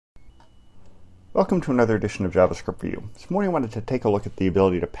Welcome to another edition of JavaScript for You. This morning I wanted to take a look at the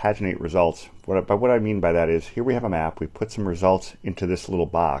ability to paginate results. What I mean by that is, here we have a map, we put some results into this little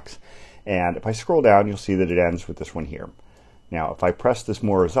box, and if I scroll down you'll see that it ends with this one here. Now if I press this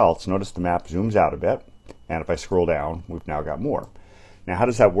more results, notice the map zooms out a bit, and if I scroll down we've now got more. Now how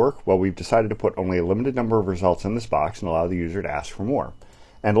does that work? Well, we've decided to put only a limited number of results in this box and allow the user to ask for more.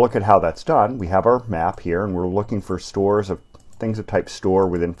 And to look at how that's done, we have our map here and we're looking for stores of things of type store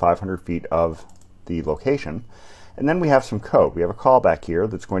within 500 feet of the location. And then we have some code. We have a callback here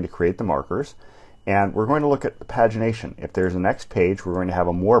that's going to create the markers, and we're going to look at the pagination. If there's a next page, we're going to have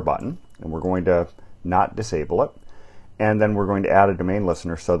a more button, and we're going to not disable it. And then we're going to add a domain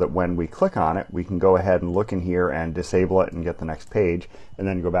listener so that when we click on it, we can go ahead and look in here and disable it and get the next page, and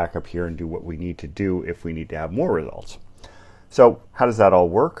then go back up here and do what we need to do if we need to have more results. So how does that all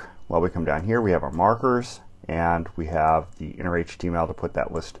work? Well, we come down here, we have our markers, and we have the inner HTML to put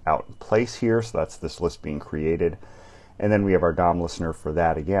that list out in place here. So that's this list being created. And then we have our DOM listener for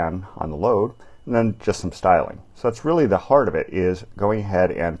that again on the load, and then just some styling. So that's really the heart of it, is going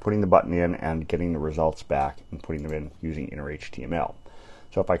ahead and putting the button in and getting the results back and putting them in using inner HTML.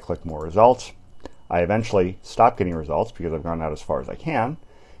 So if I click more results, I eventually stop getting results because I've gone out as far as I can,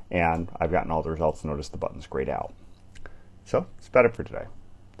 and I've gotten all the results. Notice the button's grayed out. So that's about it for today.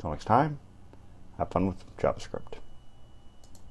 Until next time, have fun with JavaScript.